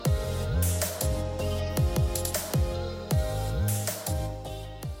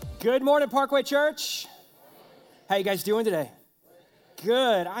Good morning, Parkway Church. How you guys doing today?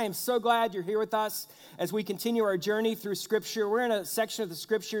 Good. I am so glad you're here with us as we continue our journey through Scripture. We're in a section of the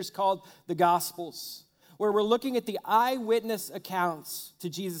Scriptures called the Gospels, where we're looking at the eyewitness accounts to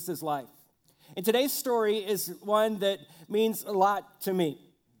Jesus' life. And today's story is one that means a lot to me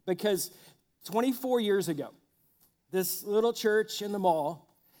because 24 years ago, this little church in the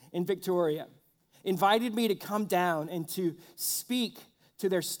mall in Victoria invited me to come down and to speak to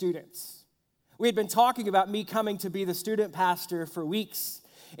their students. We had been talking about me coming to be the student pastor for weeks,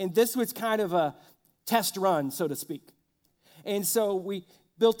 and this was kind of a test run, so to speak. And so we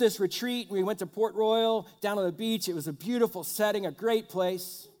built this retreat. We went to Port Royal, down on the beach. It was a beautiful setting, a great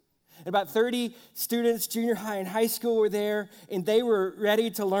place. And about 30 students, junior high and high school, were there, and they were ready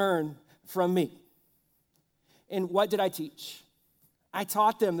to learn from me. And what did I teach? I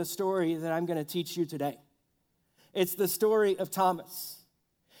taught them the story that I'm going to teach you today. It's the story of Thomas.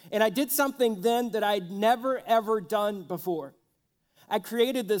 And I did something then that I'd never, ever done before. I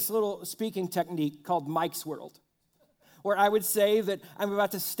created this little speaking technique called Mike's World, where I would say that I'm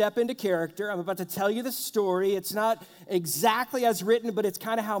about to step into character. I'm about to tell you the story. It's not exactly as written, but it's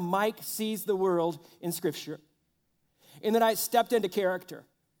kind of how Mike sees the world in Scripture. And then I stepped into character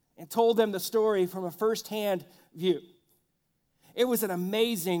and told them the story from a firsthand view. It was an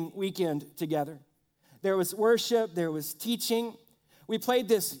amazing weekend together. There was worship, there was teaching. We played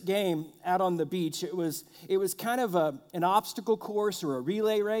this game out on the beach. It was kind of an obstacle course or a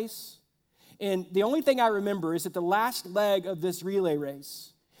relay race. And the only thing I remember is that the last leg of this relay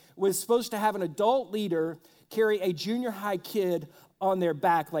race was supposed to have an adult leader carry a junior high kid on their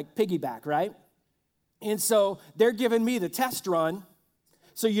back, like piggyback, right? And so they're giving me the test run,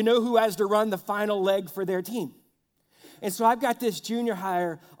 so you know who has to run the final leg for their team. And so I've got this junior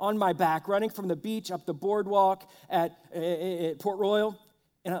hire on my back running from the beach up the boardwalk at Port Royal.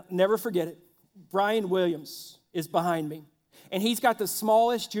 And I'll never forget it. Brian Williams is behind me. And he's got the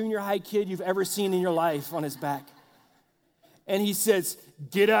smallest junior high kid you've ever seen in your life on his back. And he says,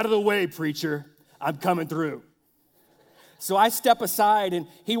 "Get out of the way, preacher. I'm coming through." So I step aside and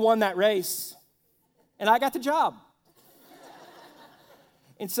he won that race. And I got the job.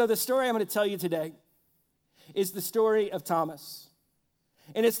 And so the story I'm going to tell you today is the story of Thomas.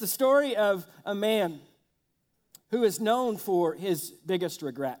 And it's the story of a man who is known for his biggest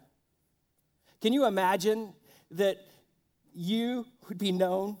regret. Can you imagine that you would be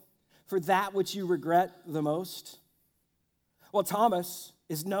known for that which you regret the most? Well, Thomas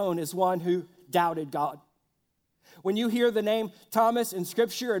is known as one who doubted God. When you hear the name Thomas in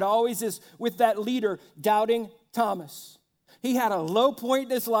Scripture, it always is with that leader, doubting Thomas. He had a low point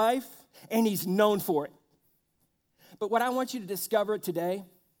in his life, and he's known for it. But what I want you to discover today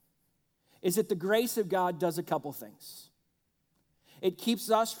is that the grace of God does a couple things. It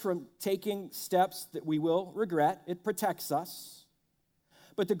keeps us from taking steps that we will regret. It protects us.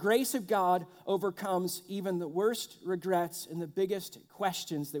 But the grace of God overcomes even the worst regrets and the biggest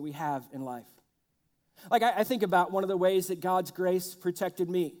questions that we have in life. Like I think about one of the ways that God's grace protected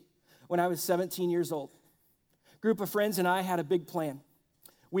me when I was 17 years old. A group of friends and I had a big plan.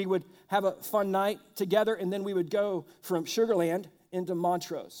 We would have a fun night together, and then we would go from Sugar Land into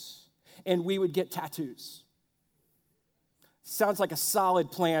Montrose, and we would get tattoos. Sounds like a solid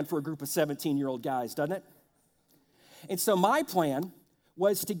plan for a group of 17-year-old guys, doesn't it? And so my plan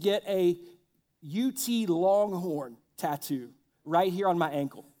was to get a UT Longhorn tattoo right here on my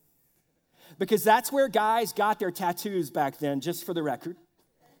ankle, because that's where guys got their tattoos back then, just for the record.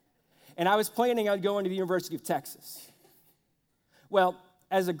 And I was planning on going to the University of Texas. Well,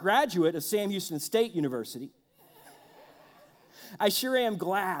 as a graduate of Sam Houston State University, I sure am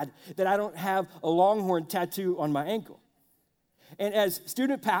glad that I don't have a Longhorn tattoo on my ankle. And as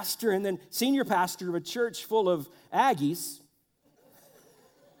student pastor and then senior pastor of a church full of Aggies,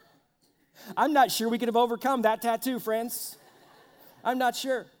 I'm not sure we could have overcome that tattoo, friends. I'm not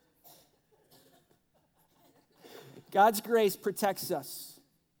sure. God's grace protects us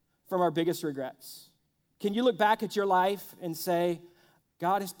from our biggest regrets. Can you look back at your life and say,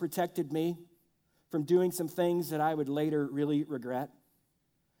 God has protected me from doing some things that I would later really regret?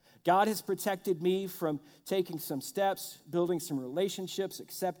 God has protected me from taking some steps, building some relationships,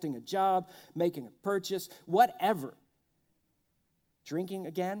 accepting a job, making a purchase, whatever. Drinking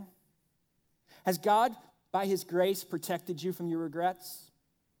again? Has God, by His grace, protected you from your regrets?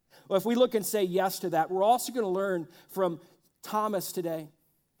 Well, if we look and say yes to that, we're also going to learn from Thomas today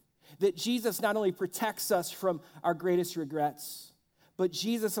that Jesus not only protects us from our greatest regrets, but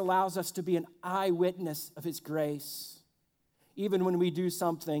Jesus allows us to be an eyewitness of His grace, even when we do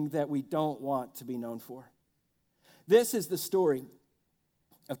something that we don't want to be known for. This is the story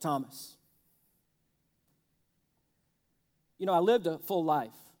of Thomas. You know, I lived a full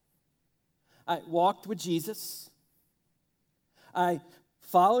life. I walked with Jesus. I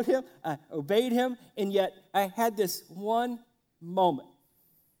followed him. I obeyed him. And yet I had this one moment.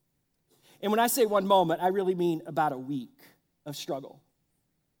 And when I say one moment, I really mean about a week of struggle.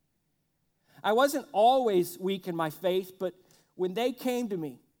 I wasn't always weak in my faith, but when they came to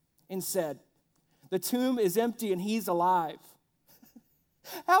me and said, the tomb is empty and he's alive.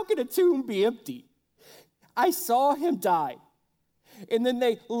 How can a tomb be empty? I saw him die. And then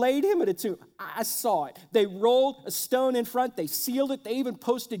they laid him in a tomb. I saw it. They rolled a stone in front. They sealed it. They even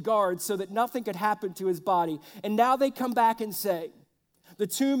posted guards so that nothing could happen to his body. And now they come back and say, the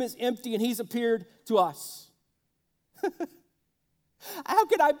tomb is empty and he's appeared to us. How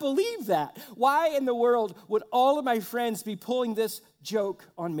could I believe that? Why in the world would all of my friends be pulling this joke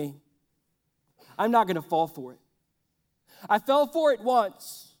on me? I'm not going to fall for it. I fell for it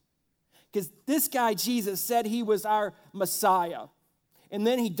once because this guy, Jesus, said he was our Messiah, and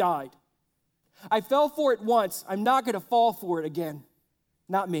then he died. I fell for it once. I'm not going to fall for it again.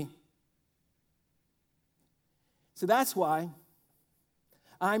 Not me. So that's why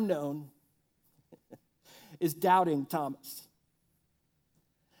I'm known as Doubting Thomas.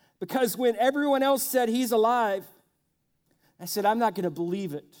 Because when everyone else said he's alive, I said, I'm not going to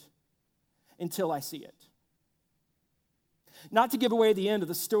believe it until I see it. Not to give away the end of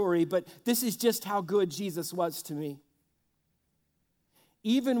the story, but this is just how good Jesus was to me.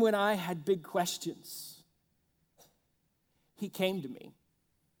 Even when I had big questions, he came to me.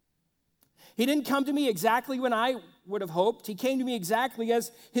 He didn't come to me exactly when I would have hoped. He came to me exactly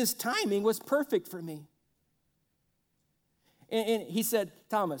as his timing was perfect for me. And he said,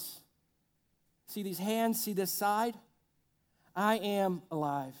 Thomas, see these hands, see this side? I am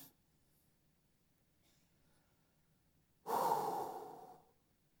alive.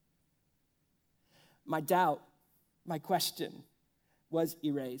 My doubt, my question was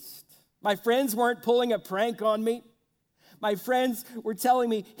erased. My friends weren't pulling a prank on me. My friends were telling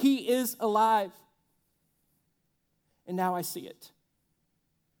me he is alive. And now I see it.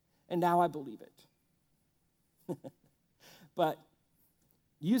 And now I believe it. But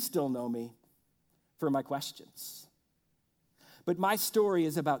you still know me for my questions. But my story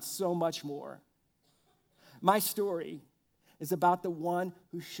is about so much more. My story is about the one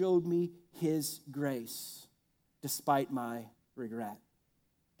who showed me his grace despite my regret,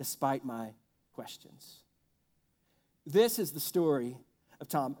 despite my questions. This is the story of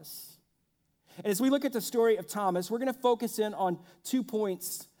Thomas. And as we look at the story of Thomas, we're going to focus in on 2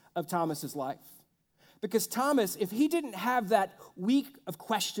 points of Thomas's life. Because Thomas, if he didn't have that week of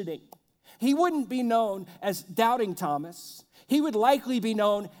questioning, he wouldn't be known as Doubting Thomas. He would likely be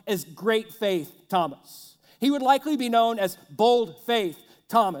known as Great Faith Thomas. He would likely be known as Bold Faith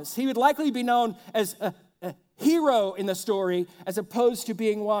Thomas. He would likely be known as a hero in the story as opposed to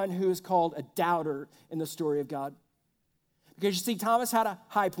being one who is called a doubter in the story of God. Because you see, Thomas had a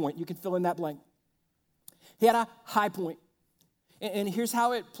high point. You can fill in that blank. He had a high point. And here's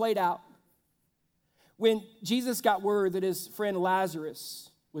how it played out. When Jesus got word that his friend Lazarus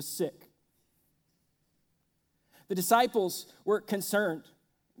was sick, the disciples were concerned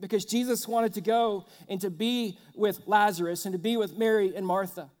because Jesus wanted to go and to be with Lazarus and to be with Mary and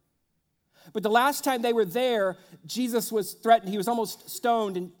Martha. But the last time they were there, Jesus was threatened. He was almost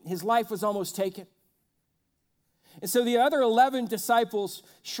stoned and his life was almost taken. And so the other 11 disciples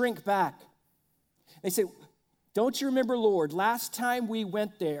shrink back. They say, don't you remember, Lord, last time we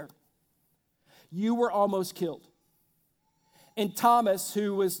went there, you were almost killed. And Thomas,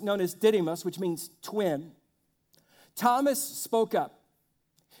 who was known as Didymus, which means twin, Thomas spoke up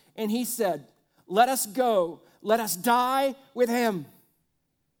and he said, let us go, let us die with him.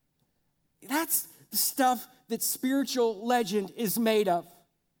 That's the stuff that spiritual legend is made of.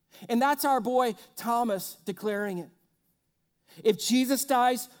 And that's our boy Thomas declaring it. If Jesus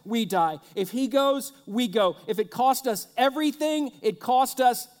dies, we die. If he goes, we go. If it cost us everything, it cost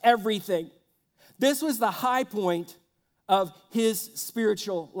us everything. This was the high point of his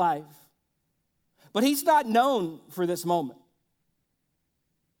spiritual life. But he's not known for this moment.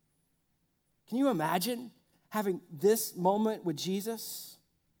 Can you imagine having this moment with Jesus?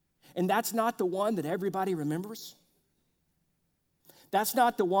 And that's not the one that everybody remembers? That's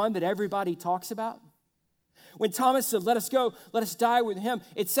not the one that everybody talks about? When Thomas said, let us go, let us die with him,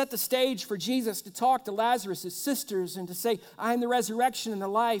 it set the stage for Jesus to talk to Lazarus' sisters and to say, I am the resurrection and the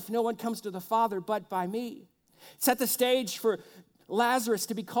life. No one comes to the Father but by me. It set the stage for Lazarus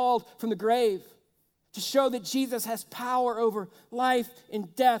to be called from the grave, to show that Jesus has power over life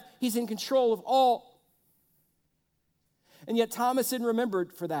and death. He's in control of all. And yet Thomas isn't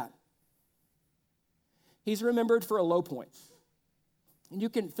remembered for that. He's remembered for a low point. And you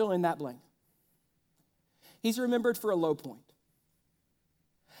can fill in that blank. He's remembered for a low point.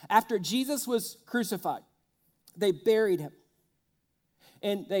 After Jesus was crucified, they buried him.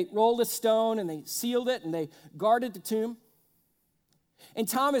 And they rolled a stone and they sealed it and they guarded the tomb. And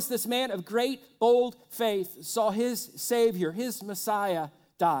Thomas, this man of great, bold faith, saw his Savior, his Messiah,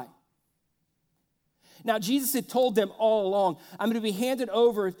 die. Now, Jesus had told them all along, I'm going to be handed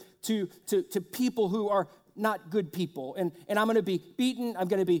over to people who are not good people. And I'm going to be beaten. I'm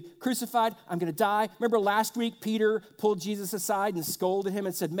going to be crucified. I'm going to die. Remember last week, Peter pulled Jesus aside and scolded him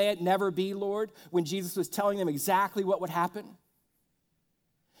and said, may it never be, Lord, when Jesus was telling them exactly what would happen.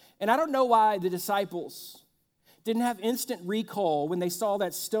 And I don't know why the disciples didn't have instant recall when they saw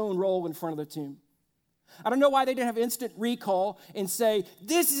that stone roll in front of the tomb. I don't know why they didn't have instant recall and say,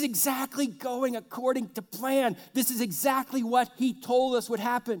 this is exactly going according to plan. This is exactly what he told us would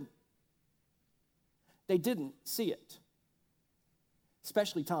happen. They didn't see it,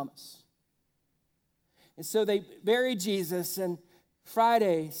 especially Thomas. And so they buried Jesus, and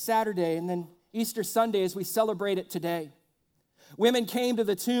Friday, Saturday, and then Easter Sunday as we celebrate it today. Women came to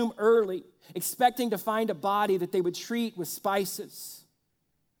the tomb early, expecting to find a body that they would treat with spices.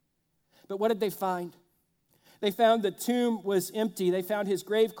 But what did they find? They found the tomb was empty. They found his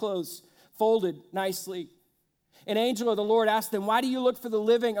grave clothes folded nicely. An angel of the Lord asked them, why do you look for the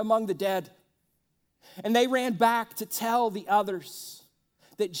living among the dead? And they ran back to tell the others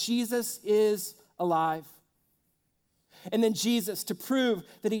that Jesus is alive. And then Jesus, to prove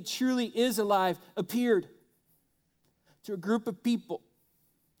that he truly is alive, appeared to a group of people,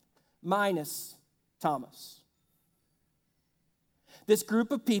 minus Thomas. This group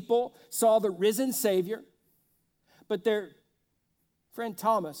of people saw the risen Savior, but their friend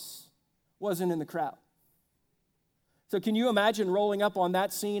Thomas wasn't in the crowd. So can you imagine rolling up on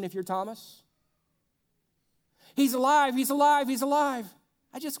that scene if you're Thomas? He's alive, he's alive, he's alive.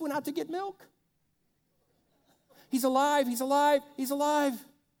 I just went out to get milk. He's alive, he's alive, he's alive.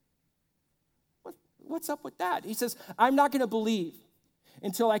 What's up with that? He says, I'm not going to believe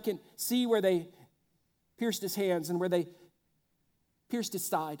until I can see where they pierced his hands and where they pierced his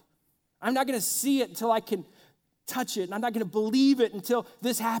side. I'm not going to see it until I can touch it, and I'm not going to believe it until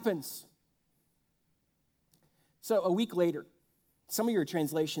this happens. So a week later, some of your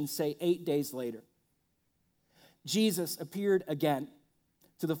translations say 8 days later, Jesus appeared again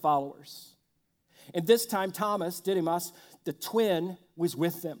to the followers. And this time, Thomas, Didymus, the twin, was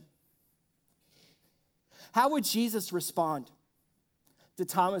with them. How would Jesus respond to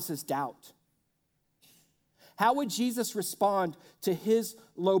Thomas's doubt? How would Jesus respond to his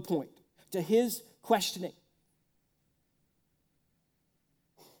low point, to his questioning?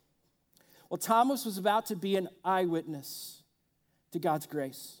 Well, Thomas was about to be an eyewitness to God's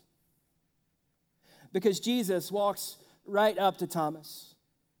grace, because Jesus walks right up to Thomas.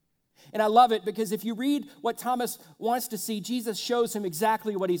 And I love it because if you read what Thomas wants to see, Jesus shows him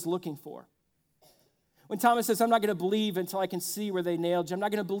exactly what he's looking for. When Thomas says, I'm not going to believe until I can see where they nailed you. I'm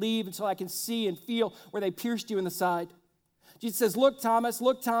not going to believe until I can see and feel where they pierced you in the side. Jesus says, look, Thomas,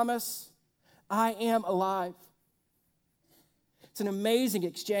 I am alive. It's an amazing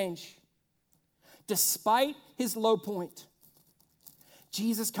exchange. Despite his low point,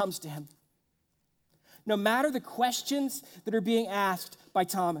 Jesus comes to him. No matter the questions that are being asked by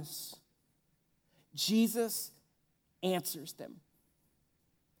Thomas, Jesus answers them.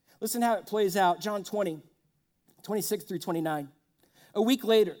 Listen how it plays out. John 20, 26 through 29. A week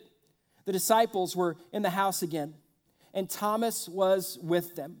later, the disciples were in the house again, and Thomas was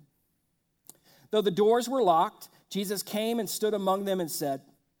with them. Though the doors were locked, Jesus came and stood among them and said,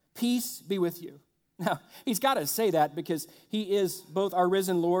 peace be with you. Now, he's got to say that because he is both our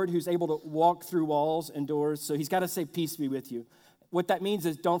risen Lord who's able to walk through walls and doors, so he's got to say, peace be with you. What that means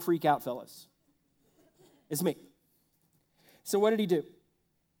is don't freak out, fellas. It's me. So what did he do?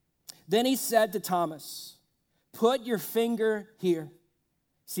 Then he said to Thomas, put your finger here.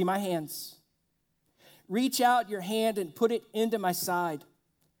 See my hands. Reach out your hand and put it into my side.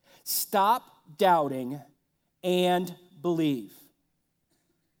 Stop doubting and believe.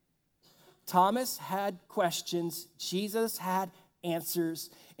 Thomas had questions. Jesus had answers.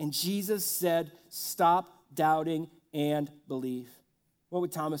 And Jesus said, stop doubting and believe. What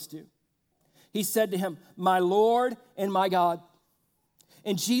would Thomas do? He said to him, my Lord and my God.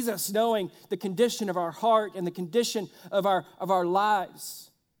 And Jesus, knowing the condition of our heart and the condition of our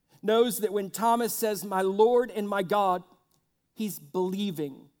lives, knows that when Thomas says, my Lord and my God, he's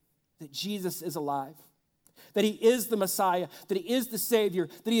believing that Jesus is alive, that he is the Messiah, that he is the Savior,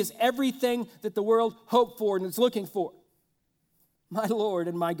 that he is everything that the world hoped for and is looking for. my Lord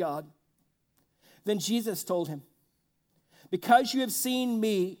and my God." Then Jesus told him, "Because you have seen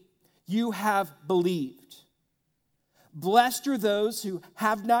me, you have believed. Blessed are those who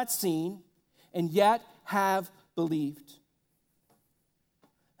have not seen and yet have believed."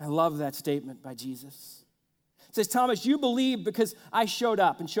 I love that statement by Jesus. It says, "Thomas, you believed because I showed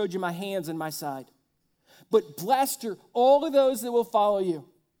up and showed you my hands and my side. But blessed are all of those that will follow you."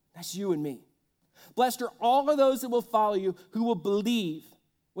 That's you and me. "Blessed are all of those that will follow you who will believe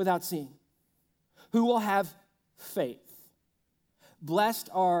without seeing, who will have faith. Blessed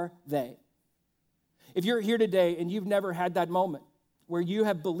are they." If you're here today and you've never had that moment where you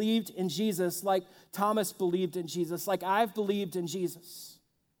have believed in Jesus like Thomas believed in Jesus, like I've believed in Jesus,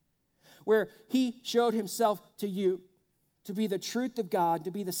 where he showed himself to you to be the truth of God,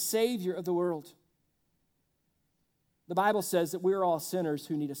 to be the Savior of the world. The Bible says that we're all sinners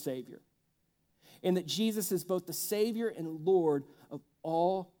who need a Savior, and that Jesus is both the Savior and Lord of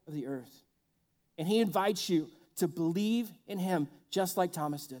all of the earth. And he invites you to believe in him just like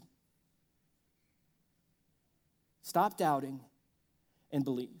Thomas did. Stop doubting and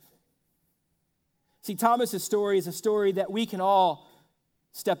believe. See, Thomas's story is a story that we can all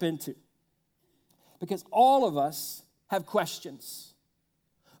step into, because all of us have questions.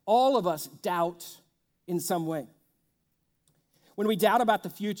 All of us doubt in some way. When we doubt about the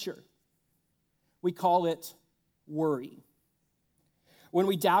future, we call it worry. When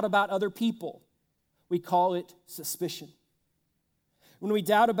we doubt about other people, we call it suspicion. When we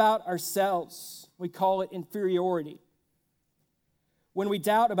doubt about ourselves, we call it inferiority. When we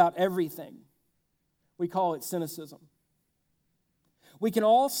doubt about everything, we call it cynicism. We can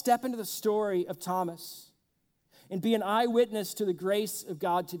all step into the story of Thomas and be an eyewitness to the grace of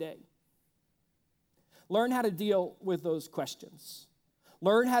God today. Learn how to deal with those questions.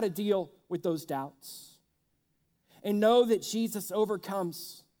 Learn how to deal with those doubts. And know that Jesus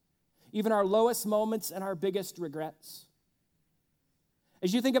overcomes even our lowest moments and our biggest regrets.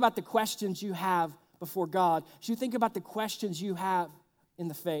 As you think about the questions you have before God, as you think about the questions you have in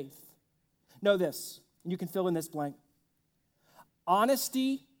the faith, know this, and you can fill in this blank.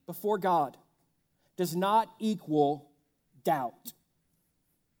 Honesty before God does not equal doubt.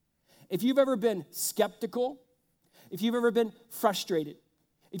 If you've ever been skeptical, if you've ever been frustrated,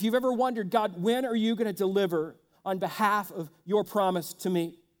 if you've ever wondered, "God, when are you going to deliver on behalf of your promise to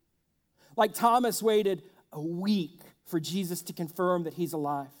me?" Like Thomas waited a week for Jesus to confirm that he's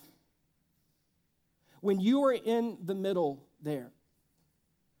alive. When you are in the middle there,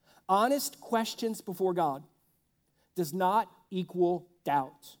 honest questions before God does not equal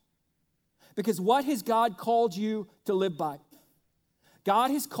doubt. Because what has God called you to live by?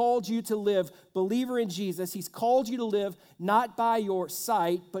 God has called you to live, believer in Jesus. He's called you to live not by your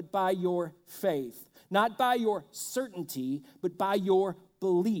sight, but by your faith. Not by your certainty, but by your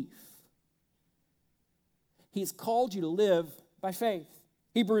belief. He's called you to live by faith.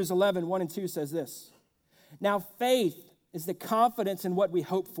 Hebrews 11, 1 and 2 says this. "Now faith is the confidence in what we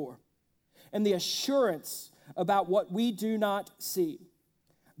hope for, and the assurance about what we do not see.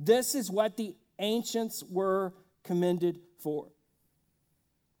 This is what the ancients were commended for."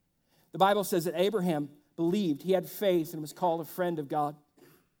 The Bible says that Abraham believed, he had faith, and was called a friend of God.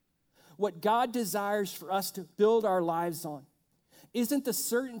 What God desires for us to build our lives on isn't the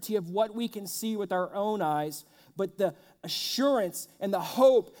certainty of what we can see with our own eyes, but the assurance and the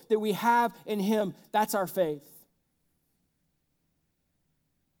hope that we have in him. That's our faith.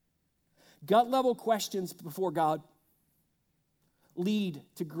 Gut-level questions before God lead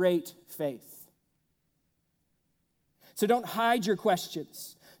to great faith. So don't hide your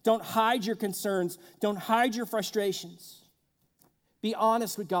questions. Don't hide your concerns. Don't hide your frustrations. Be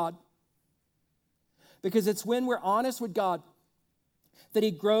honest with God. Because it's when we're honest with God that he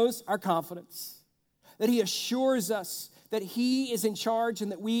grows our confidence, that he assures us that he is in charge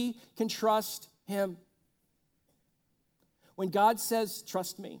and that we can trust him. When God says,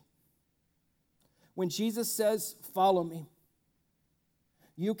 "Trust me," when Jesus says, "Follow me,"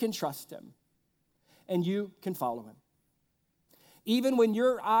 you can trust him and you can follow him. Even when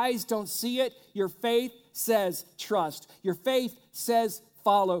your eyes don't see it, your faith says trust. Your faith says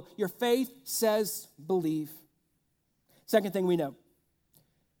follow. Your faith says believe. Second thing we know,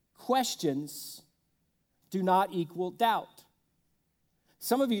 questions do not equal doubt.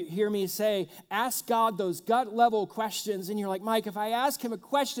 Some of you hear me say, ask God those gut-level questions, and you're like, "Mike, if I ask him a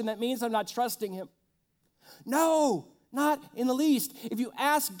question, that means I'm not trusting him." No, not in the least. If you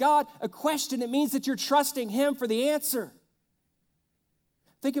ask God a question, it means that you're trusting him for the answer.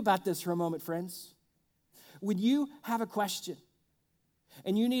 Think about this for a moment, friends. When you have a question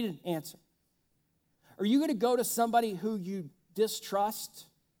and you need an answer, are you going to go to somebody who you distrust?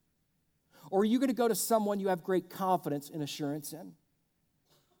 Or are you going to go to someone you have great confidence and assurance in?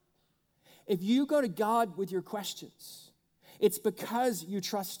 If you go to God with your questions, it's because you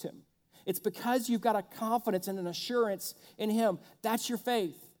trust him. It's because you've got a confidence and an assurance in him. That's your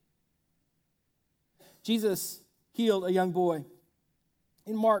faith. Jesus healed a young boy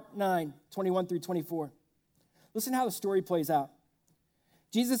in Mark 9, 21 through 24. Listen how the story plays out.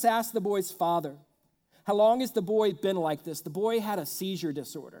 Jesus asked the boy's father, how long has the boy been like this? The boy had a seizure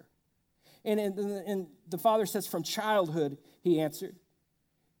disorder. And the father says, from childhood, he answered.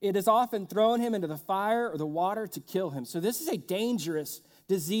 It has often thrown him into the fire or the water to kill him. So this is a dangerous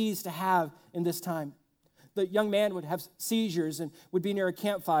disease to have in this time. The young man would have seizures and would be near a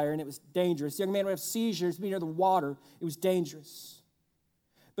campfire, and it was dangerous. The young man would have seizures, be near the water. It was dangerous.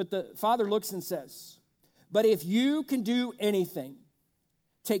 But the father looks and says, but if you can do anything,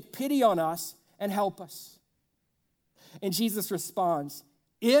 take pity on us and help us. And Jesus responds,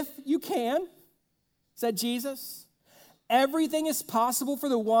 if you can, said Jesus, everything is possible for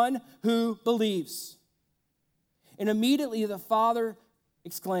the one who believes. And immediately the father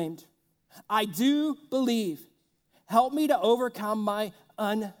exclaimed, I do believe. Help me to overcome my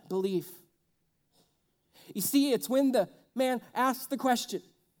unbelief. You see, it's when the man asked the question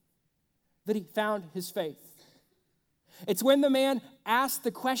that he found his faith. It's when the man asked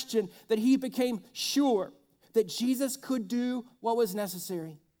the question that he became sure that Jesus could do what was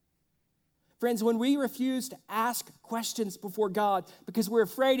necessary. Friends, when we refuse to ask questions before God because we're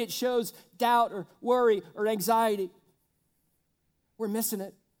afraid it shows doubt or worry or anxiety, we're missing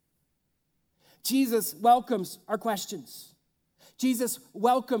it. Jesus welcomes our questions. Jesus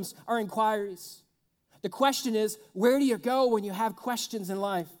welcomes our inquiries. The question is, where do you go when you have questions in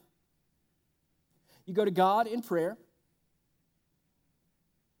life? You go to God in prayer.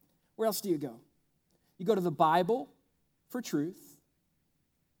 Where else do you go? You go to the Bible for truth.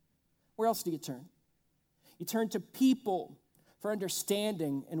 Where else do you turn? You turn to people for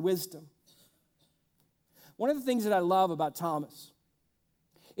understanding and wisdom. One of the things that I love about Thomas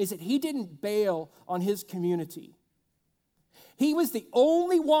is that he didn't bail on his community. He was the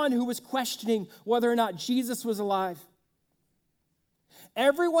only one who was questioning whether or not Jesus was alive.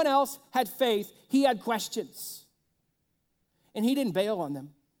 Everyone else had faith. He had questions. And he didn't bail on them.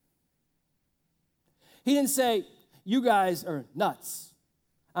 He didn't say, you guys are nuts.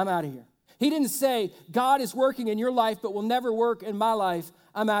 I'm out of here. He didn't say, God is working in your life but will never work in my life.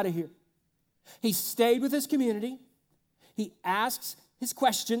 I'm out of here. He stayed with his community. He asked his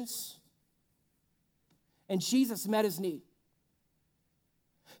questions. And Jesus met his need.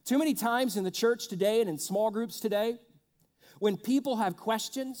 Too many times in the church today and in small groups today, when people have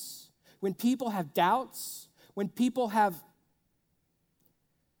questions, when people have doubts, when people have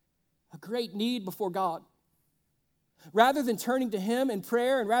a great need before God, rather than turning to him in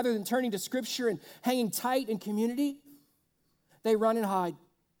prayer and rather than turning to Scripture and hanging tight in community, they run and hide.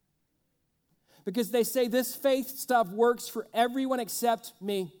 Because they say this faith stuff works for everyone except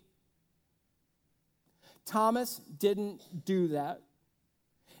me. Thomas didn't do that.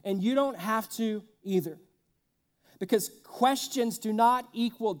 And you don't have to either. Because questions do not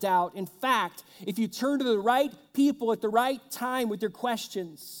equal doubt. In fact, if you turn to the right people at the right time with your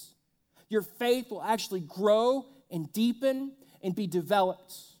questions, your faith will actually grow and deepen and be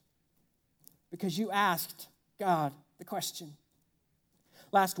developed because you asked God the question.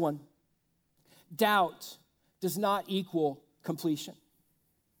 Last one. Doubt does not equal completion.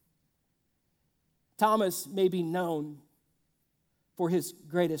 Thomas may be known for his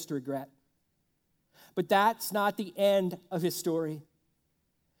greatest regret, but that's not the end of his story,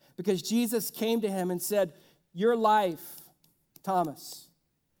 because Jesus came to him and said, your life, Thomas,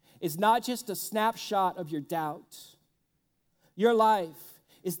 is not just a snapshot of your doubt. Your life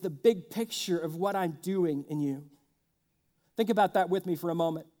is the big picture of what I'm doing in you. Think about that with me for a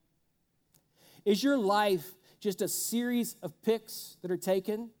moment. Is your life just a series of pics that are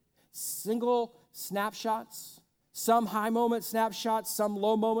taken, single snapshots, some high moment snapshots, some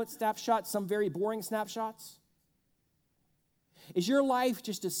low moment snapshots, some very boring snapshots? Is your life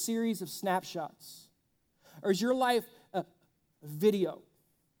just a series of snapshots? Or is your life a video?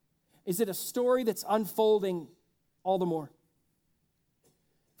 Is it a story that's unfolding all the more?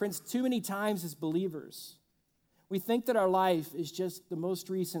 Friends, too many times as believers, we think that our life is just the most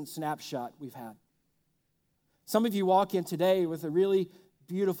recent snapshot we've had. Some of you walk in today with a really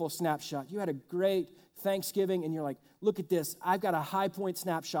beautiful snapshot. You had a great Thanksgiving, and you're like, look at this. I've got a high point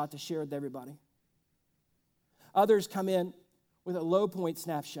snapshot to share with everybody. Others come in with a low point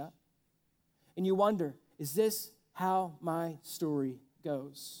snapshot, and you wonder, is this how my story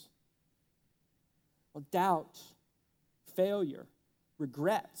goes? Well, doubt failure,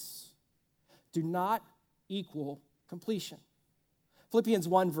 regrets, do not equal completion. Philippians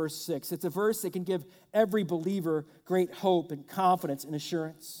 1, verse 6. It's a verse that can give every believer great hope and confidence and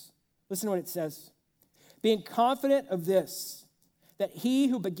assurance. Listen to what it says. Being confident of this, that he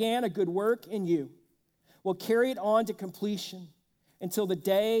who began a good work in you will carry it on to completion until the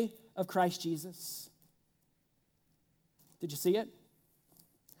day of Christ Jesus. Did you see it?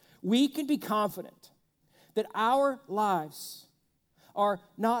 We can be confident that our lives are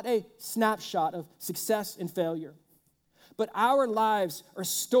not a snapshot of success and failure, but our lives are a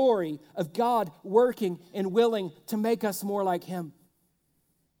story of God working and willing to make us more like him.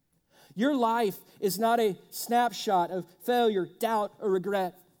 Your life is not a snapshot of failure, doubt, or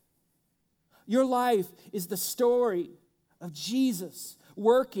regret. Your life is the story of Jesus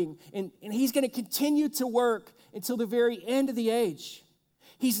working, and he's going to continue to work until the very end of the age.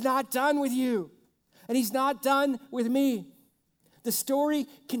 He's not done with you, and he's not done with me. The story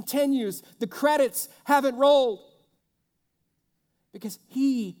continues. The credits haven't rolled because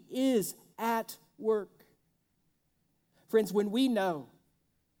he is at work. Friends, when we know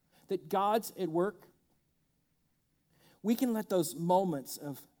that God's at work, we can let those moments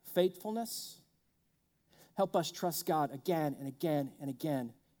of faithfulness help us trust God again and again and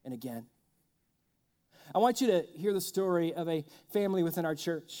again and again. I want you to hear the story of a family within our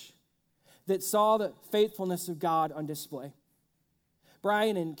church that saw the faithfulness of God on display.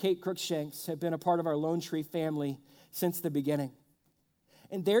 Brian and Kate Crookshanks have been a part of our Lone Tree family since the beginning.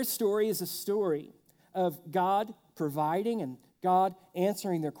 And their story is a story of God providing and God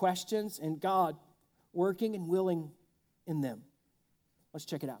answering their questions and God working and willing in them. Let's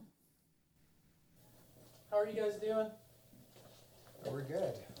check it out. How are you guys doing? We're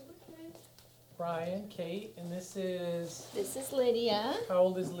good. Brian, Kate, and this is Lydia. How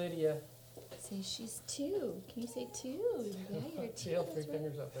old is Lydia? Say she's 2. Can you say 2? Yeah, you're 2. She held 3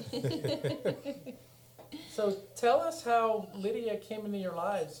 fingers up. So tell us how Lydia came into your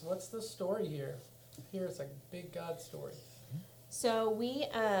lives. What's the story here? Here's a big God story. So we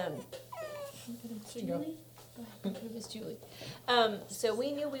Julie. Miss Julie. So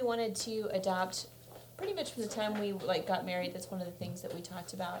we knew we wanted to adopt pretty much from the time we got married. That's one of the things that we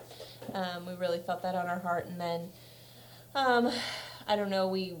talked about. We really felt that on our heart, and then I don't know,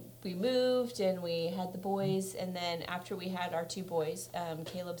 we moved and we had the boys, and then after we had our 2 boys,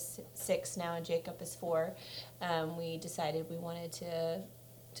 Caleb's 6 now and Jacob is 4, we decided we wanted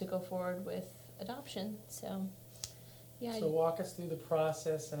to go forward with adoption. So yeah. So walk us through the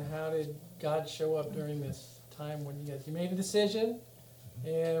process, and how did God show up during this time when you made a decision,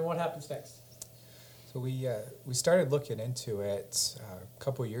 and what happens next? So we started looking into it a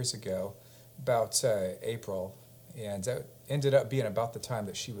couple years ago, about April, and that ended up being about the time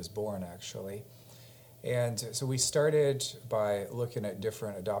that she was born, actually. And so we started by looking at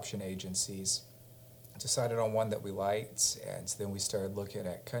different adoption agencies, decided on one that we liked, and then we started looking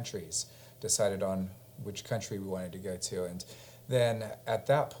at countries, decided on which country we wanted to go to. And then at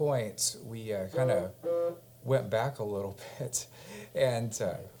that point, we kind of went back a little bit. And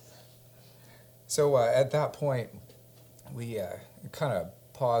so at that point, we kind of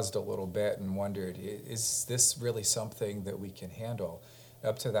paused a little bit and wondered, is this really something that we can handle?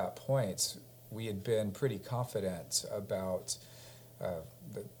 Up to that point, we had been pretty confident about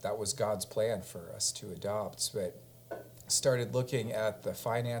that was God's plan for us to adopt, but started looking at the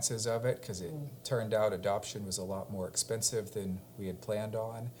finances of it, because it turned out adoption was a lot more expensive than we had planned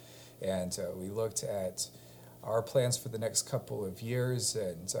on. And we looked at our plans for the next couple of years,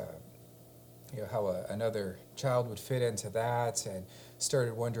 and how another child would fit into that, and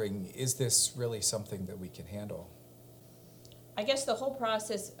started wondering, is this really something that we can handle? I guess the whole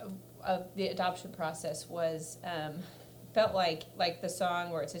process of the adoption process was felt like the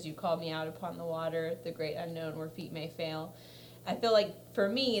song where it says, "You called me out upon the water, the great unknown where feet may fail." I feel like for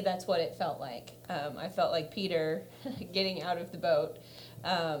me that's what it felt like. I felt like Peter getting out of the boat,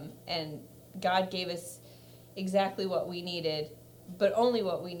 and God gave us exactly what we needed, but only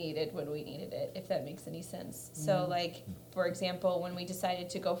what we needed when we needed it, if that makes any sense. So for example, when we decided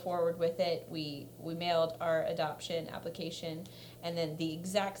to go forward with it, we mailed our adoption application, and then the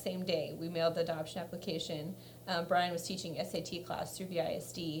exact same day we mailed the adoption application, Brian was teaching SAT class through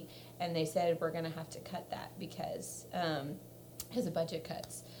VISD, and they said, we're going to have to cut that because of budget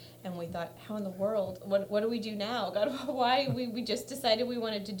cuts. And we thought, how in the world, what do we do now? God, why? We just decided we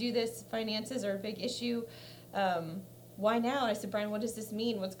wanted to do this. Finances are a big issue. Why now? And I said, Brian, what does this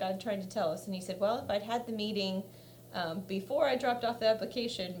mean? What's God trying to tell us? And he said, well, if I'd had the meeting before I dropped off the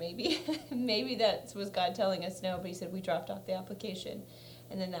application, maybe that was God telling us no. But he said, we dropped off the application,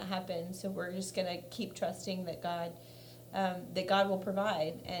 and then that happened. So we're just going to keep trusting that God that God will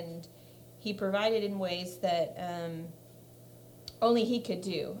provide. And he provided in ways that only he could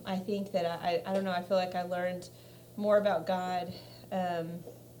do. I think that I don't know, I feel like I learned more about God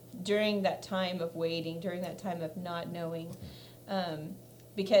during that time of waiting, during that time of not knowing.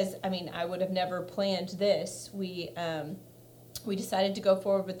 Because, I mean, I would have never planned this. We decided to go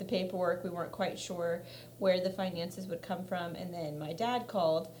forward with the paperwork. We weren't quite sure where the finances would come from. And then my dad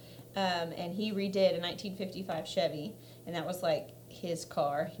called, and he redid a 1955 Chevy. And that was like his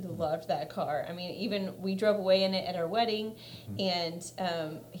car. He loved that car. I mean, even we drove away in it at our wedding. And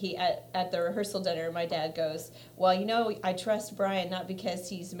he at the rehearsal dinner, my dad goes, well, you know, I trust Brian not because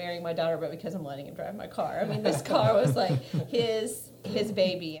he's marrying my daughter, but because I'm letting him drive my car. I mean, this car was like his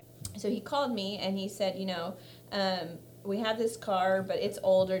baby. So he called me and he said, you know, we have this car, but it's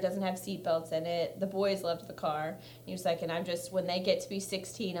older, doesn't have seatbelts in it. The boys loved the car. And he was like, and I'm just, when they get to be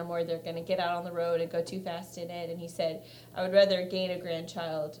 16, I'm worried they're going to get out on the road and go too fast in it. And he said, I would rather gain a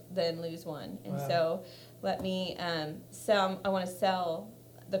grandchild than lose one. And so let me I want to sell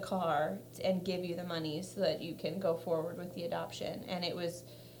the car and give you the money so that you can go forward with the adoption. And it was,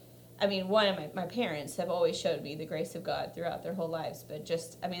 I mean, one of my parents have always showed me the grace of God throughout their whole lives, but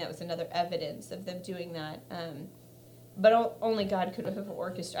just, I mean, that was another evidence of them doing that. But only God could have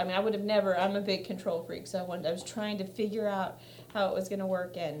orchestrated. I mean, I would have never, I'm a big control freak, so I was trying to figure out how it was going to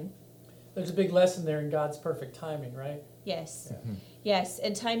work. And There's a big lesson there in God's perfect timing, right? yes. Yeah. Yes,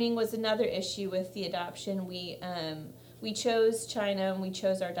 and timing was another issue with the adoption. We chose China and we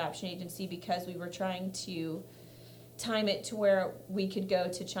chose our adoption agency because we were trying to time it to where we could go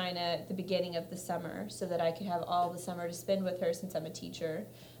to China at the beginning of the summer so that I could have all the summer to spend with her since I'm a teacher,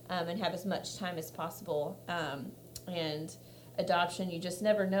 and have as much time as possible. And adoption, you just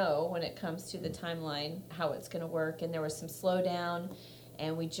never know when it comes to the timeline how it's going to work. And there was some slowdown,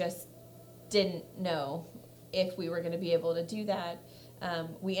 and we just didn't know if we were going to be able to do that.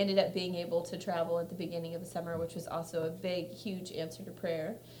 We ended up being able to travel at the beginning of the summer, which was also a big, huge answer to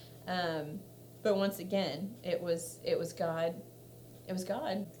prayer. But once again, it was God. It was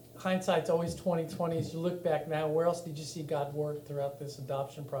God. Hindsight's always 20/20. As you look back now, where else did you see God work throughout this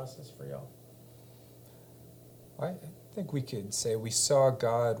adoption process for y'all? I think we could say we saw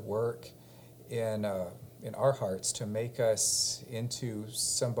God work in our hearts to make us into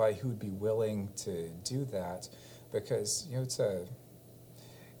somebody who would be willing to do that, because you know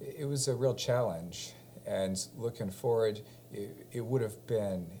it was a real challenge, and looking forward, it would have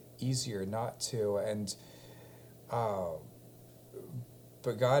been easier not to, and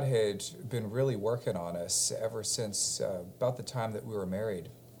but God had been really working on us ever since about the time that we were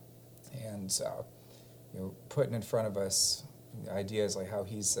married, and putting in front of us ideas like how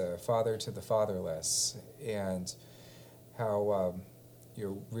he's a father to the fatherless, and how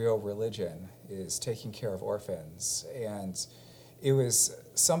real religion is taking care of orphans. And it was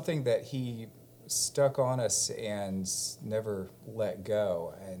something that he stuck on us and never let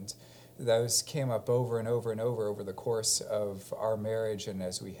go. And those came up over and over and over the course of our marriage. And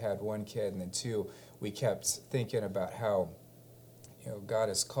as we had one kid and then two, we kept thinking about how God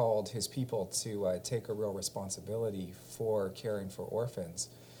has called his people to take a real responsibility for caring for orphans.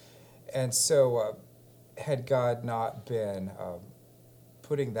 And so had God not been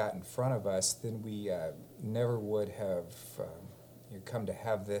putting that in front of us, then we never would have come to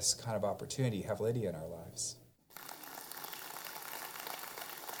have this kind of opportunity, have Lydia in our lives.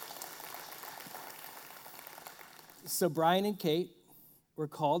 So Brian and Kate were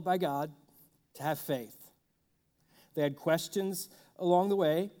called by God to have faith. They had questions along the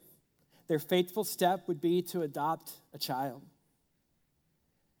way. Their faithful step would be to adopt a child.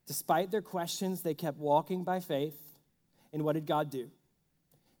 Despite their questions, they kept walking by faith. And what did God do?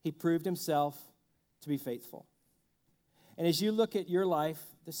 He proved himself to be faithful. And as you look at your life,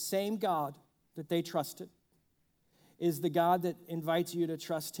 the same God that they trusted is the God that invites you to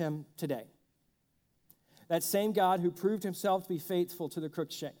trust him today. That same God who proved himself to be faithful to the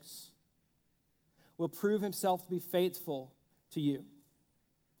Crookshanks will prove himself to be faithful to you.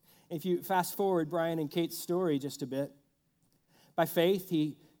 If you fast forward Brian and Kate's story just a bit, by faith,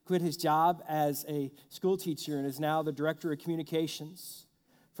 he quit his job as a school teacher and is now the director of communications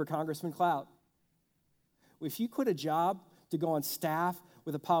for Congressman Cloud. If you quit a job to go on staff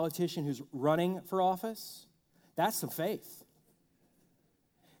with a politician who's running for office, that's some faith.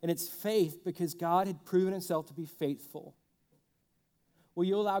 And it's faith because God had proven himself to be faithful. Will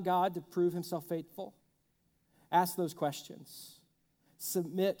you allow God to prove himself faithful? Ask those questions.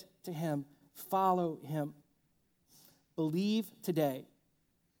 Submit to him. Follow him. Believe today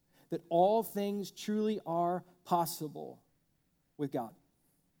that all things truly are possible with God.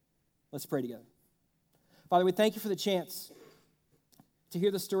 Let's pray together. Father, we thank you for the chance to hear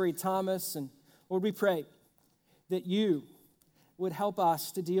the story of Thomas. And Lord, we pray that you would help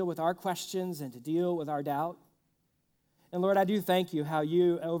us to deal with our questions and to deal with our doubt. And Lord, I do thank you how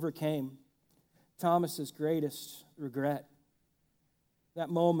you overcame Thomas's greatest regret, that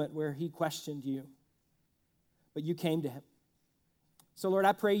moment where he questioned you, but you came to him. So Lord,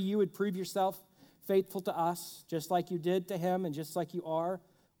 I pray you would prove yourself faithful to us, just like you did to him and just like you are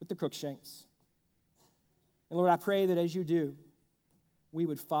with the Crookshanks. And Lord, I pray that as you do, we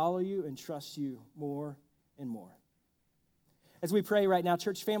would follow you and trust you more and more. As we pray right now,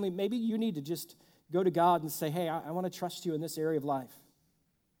 church family, maybe you need to just go to God and say, hey, I want to trust you in this area of life.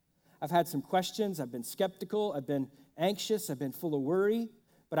 I've had some questions. I've been skeptical. I've been anxious. I've been full of worry,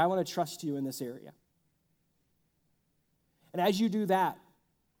 but I want to trust you in this area. And as you do that,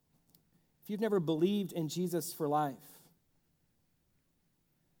 if you've never believed in Jesus for life,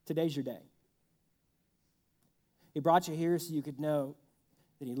 today's your day. He brought you here so you could know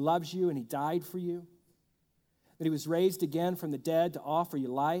that he loves you and he died for you, that he was raised again from the dead to offer you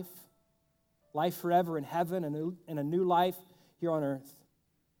life forever in heaven and a new life here on earth.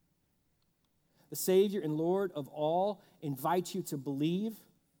 The Savior and Lord of all invites you to believe,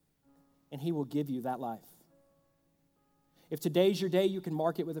 and he will give you that life. If today's your day, you can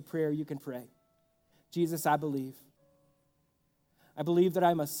mark it with a prayer. You can pray, Jesus, I believe. I believe that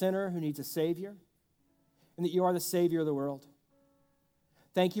I'm a sinner who needs a Savior and that you are the Savior of the world.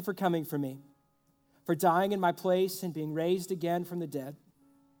 Thank you for coming for me, for dying in my place and being raised again from the dead.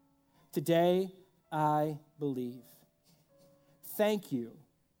 Today, I believe. Thank you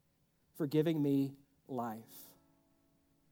for giving me life.